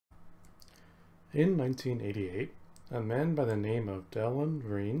In 1988, a man by the name of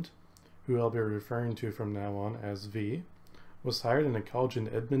Vriend, who I'll be referring to from now on as V, was hired in a college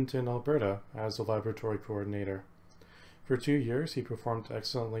in Edmonton, Alberta as a laboratory coordinator. For 2 years, he performed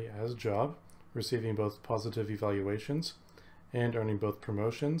excellently at his job, receiving both positive evaluations and earning both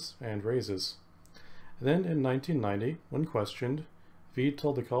promotions and raises. Then in 1990, when questioned, V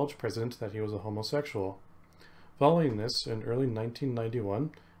told the college president that he was a homosexual. Following this, in early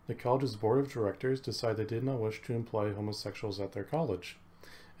 1991, the college's board of directors decided they did not wish to employ homosexuals at their college,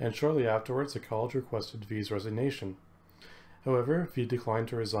 and shortly afterwards the college requested V's resignation. However, V declined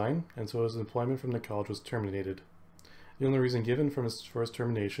to resign, and so his employment from the college was terminated. The only reason given for his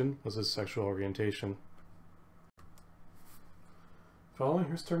termination was his sexual orientation. Following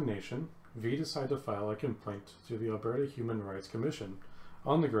his termination, V decided to file a complaint to the Alberta Human Rights Commission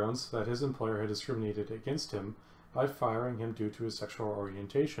on the grounds that his employer had discriminated against him by firing him due to his sexual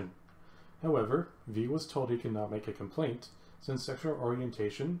orientation. However, V was told he could not make a complaint since sexual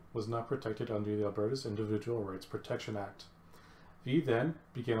orientation was not protected under the Alberta's Individual Rights Protection Act. V then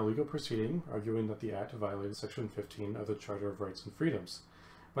began a legal proceeding arguing that the Act violated Section 15 of the Charter of Rights and Freedoms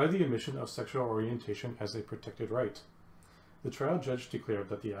by the omission of sexual orientation as a protected right. The trial judge declared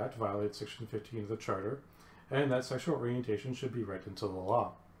that the Act violated Section 15 of the Charter and that sexual orientation should be read into the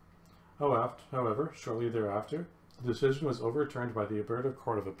law. However, shortly thereafter, the decision was overturned by the Alberta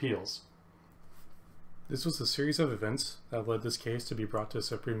Court of Appeals. This was a series of events that led this case to be brought to the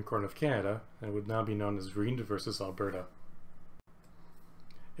Supreme Court of Canada and would now be known as Vriend versus Alberta.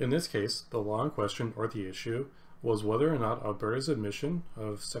 In this case, the law in question, or the issue, was whether or not Alberta's admission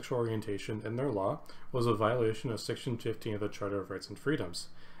of sexual orientation in their law was a violation of Section 15 of the Charter of Rights and Freedoms,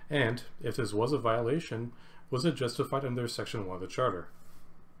 and, if this was a violation, was it justified under Section 1 of the Charter.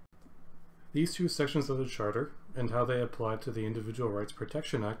 These two sections of the Charter, and how they apply to the Individual Rights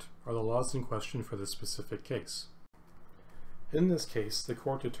Protection Act, are the laws in question for this specific case. In this case, the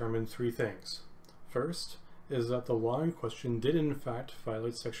court determined three things. First, is that the law in question did in fact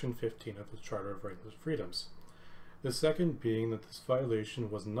violate Section 15 of the Charter of Rights and Freedoms. The second being that this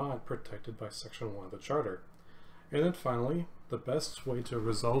violation was not protected by Section 1 of the Charter. And then finally, the best way to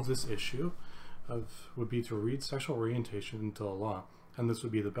resolve this issue would be to read sexual orientation into the law, and this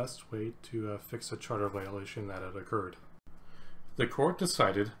would be the best way to fix a charter violation that had occurred. The court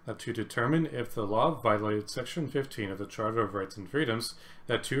decided that to determine if the law violated Section 15 of the Charter of Rights and Freedoms,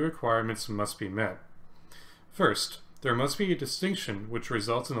 that two requirements must be met. First, there must be a distinction which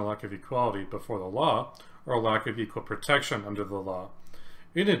results in a lack of equality before the law, or a lack of equal protection under the law.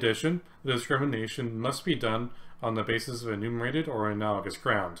 In addition, the discrimination must be done on the basis of enumerated or analogous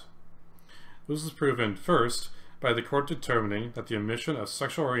ground. This was proven, first, by the court determining that the omission of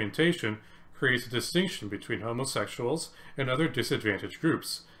sexual orientation creates a distinction between homosexuals and other disadvantaged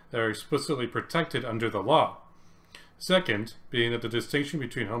groups that are explicitly protected under the law. Second, being that the distinction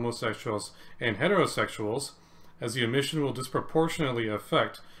between homosexuals and heterosexuals, as the omission will disproportionately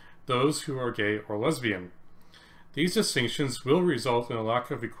affect those who are gay or lesbian. These distinctions will result in a lack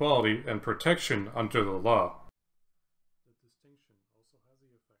of equality and protection under the law. The distinction also has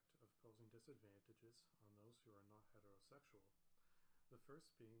the effect of posing disadvantages on those who are not heterosexual. The first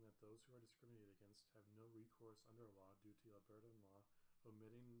being that those who are discriminated against have no recourse under law due to Albertan law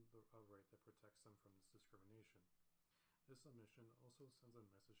omitting a right that protects them from this discrimination. This omission also sends a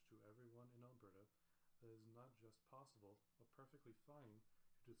message to everyone in Alberta that it is not just possible, but perfectly fine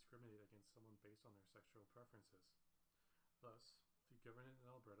to discriminate against someone based on their sexual preferences. Thus, the government in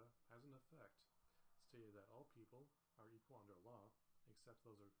Alberta has in effect stated that all people are equal under law, except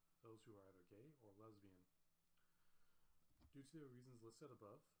those who are either gay or lesbian. Due to the reasons listed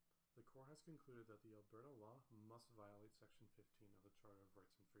above, the court has concluded that the Alberta law must violate Section 15 of the Charter of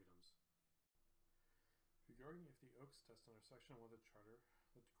Rights and Freedoms. Regarding if the Oakes test under Section 1 of the Charter,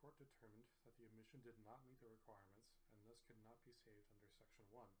 the court determined that the omission did not meet the requirements and thus could not be saved under Section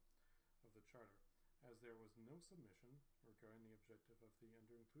 1 of the Charter, as there was no submission regarding the objective of the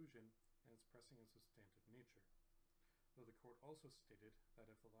under-inclusion and its pressing and substantive nature. Though the court also stated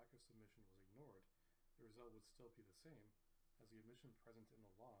that if the lack of submission was ignored, the result would still be the same, as the omission present in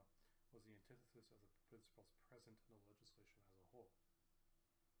the law was the antithesis of the principles present in the legislation as a whole.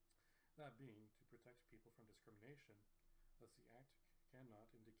 That being, to protect people from discrimination, thus the Act cannot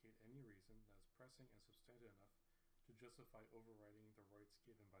indicate any reason that is pressing and substantive enough to justify overriding the rights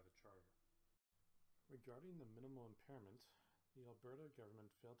given by the Charter. Regarding the minimal impairment, the Alberta government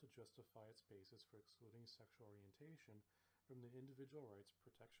failed to justify its basis for excluding sexual orientation from the Individual Rights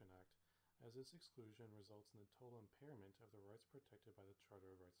Protection Act, as this exclusion results in the total impairment of the rights protected by the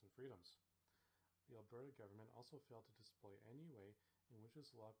Charter of Rights and Freedoms. The Alberta government also failed to display any way in which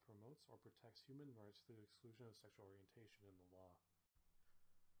this law promotes or protects human rights to the exclusion of sexual orientation in the law.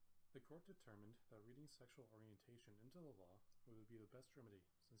 The court determined that reading sexual orientation into the law would be the best remedy,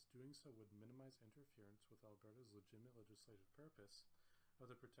 since doing so would minimize interference with Alberta's legitimate legislative purpose of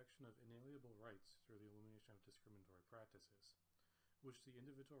the protection of inalienable rights through the elimination of discriminatory practices, which the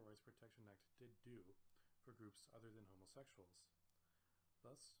Individual Rights Protection Act did do for groups other than homosexuals.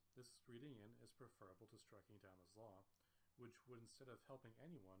 Thus, this reading in is preferable to striking down this law, which would, instead of helping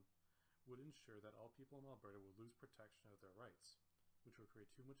anyone, would ensure that all people in Alberta would lose protection of their rights, which would create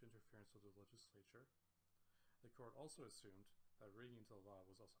too much interference with the legislature. The court also assumed that reading into the law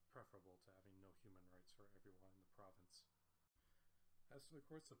was also preferable to having no human rights for everyone in the province. As to the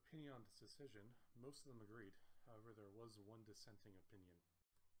court's opinion on this decision, most of them agreed. However, there was one dissenting opinion.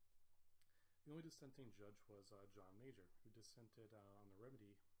 The only dissenting judge was John Major, who dissented on the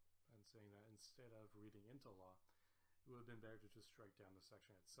remedy and saying that instead of reading into law, it would have been better to just strike down the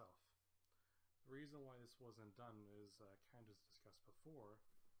section itself. The reason why this wasn't done is kind of discussed before,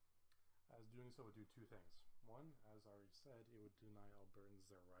 as doing so would do two things. One, as I already said, it would deny Albertans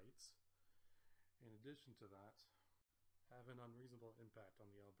their rights. In addition to that, have an unreasonable impact on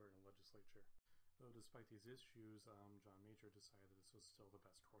the Albertan legislature. Though despite these issues, John Major decided that this was still the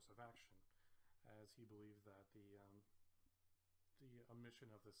best course of action, as he believed that the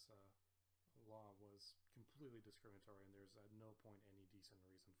omission of this law was completely discriminatory and there's at no point any decent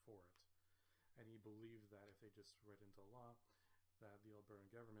reason for it. And he believed that if they just read into law, that the Albertan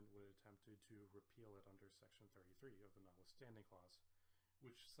government would attempt to repeal it under Section 33 of the Notwithstanding Clause,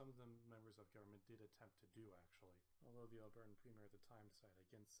 which some of the members of government did attempt to do, actually, although the Albertan Premier at the time decided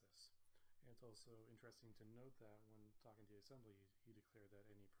against this. And it's also interesting to note that when talking to the Assembly, he declared that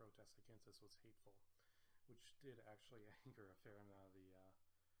any protest against this was hateful, which did actually anger a fair amount of the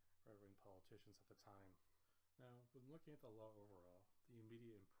right-wing politicians at the time. Now, when looking at the law overall, the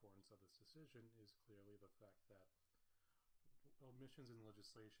immediate importance of this decision is clearly the fact that omissions in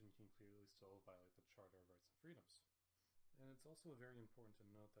legislation can clearly still violate the Charter of Rights and Freedoms. And it's also very important to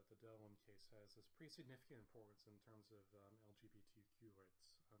note that the Delwyn case has this pretty significant importance in terms of LGBTQ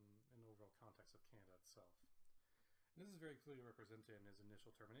rights in the overall context of Canada itself. And this is very clearly represented in his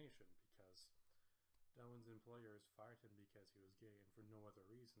initial termination, because Delwyn's employers fired him because he was gay and for no other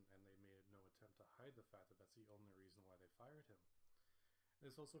reason, and they made no attempt to hide the fact that that's the only reason why they fired him.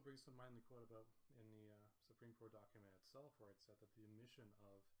 This also brings to mind the quote about in the Supreme Court document itself, where it said that the omission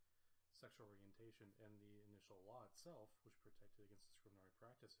of sexual orientation in the initial law itself, which protected against discriminatory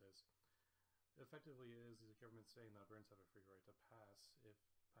practices, effectively is the government saying that Albertans have a free right to pass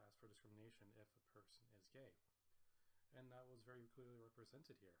for discrimination if a person is gay. And that was very clearly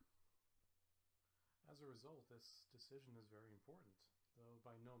represented here. As a result, this decision is very important, though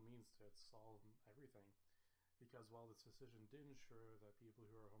by no means did it solve everything, because while this decision did ensure that people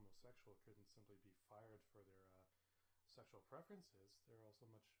who are homosexual couldn't simply be fired for their sexual preferences, there are also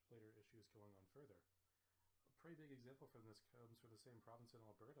much later issues going on further. A pretty big example from this comes from the same province in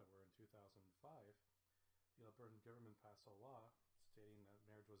Alberta, where in 2005, the Albertan government passed a law stating that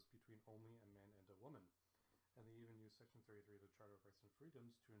marriage was between only a man and a woman, and they even used Section 33 of the Charter of Rights and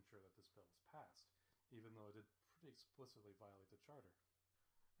Freedoms to ensure that this bill was passed, even though it did pretty explicitly violate the Charter.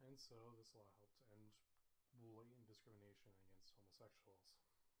 And so this law helped end bullying and discrimination against homosexuals.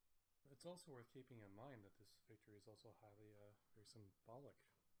 It's also worth keeping in mind that this victory is also highly very symbolic,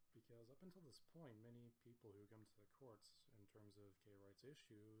 because up until this point, many people who come to the courts in terms of gay rights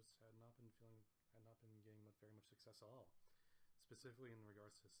issues had not been getting very much success at all, specifically in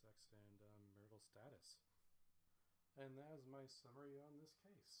regards to sex and marital status. And that is my summary on this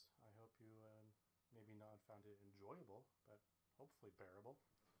case. I hope you maybe not found it enjoyable, but hopefully bearable.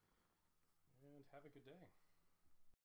 And have a good day.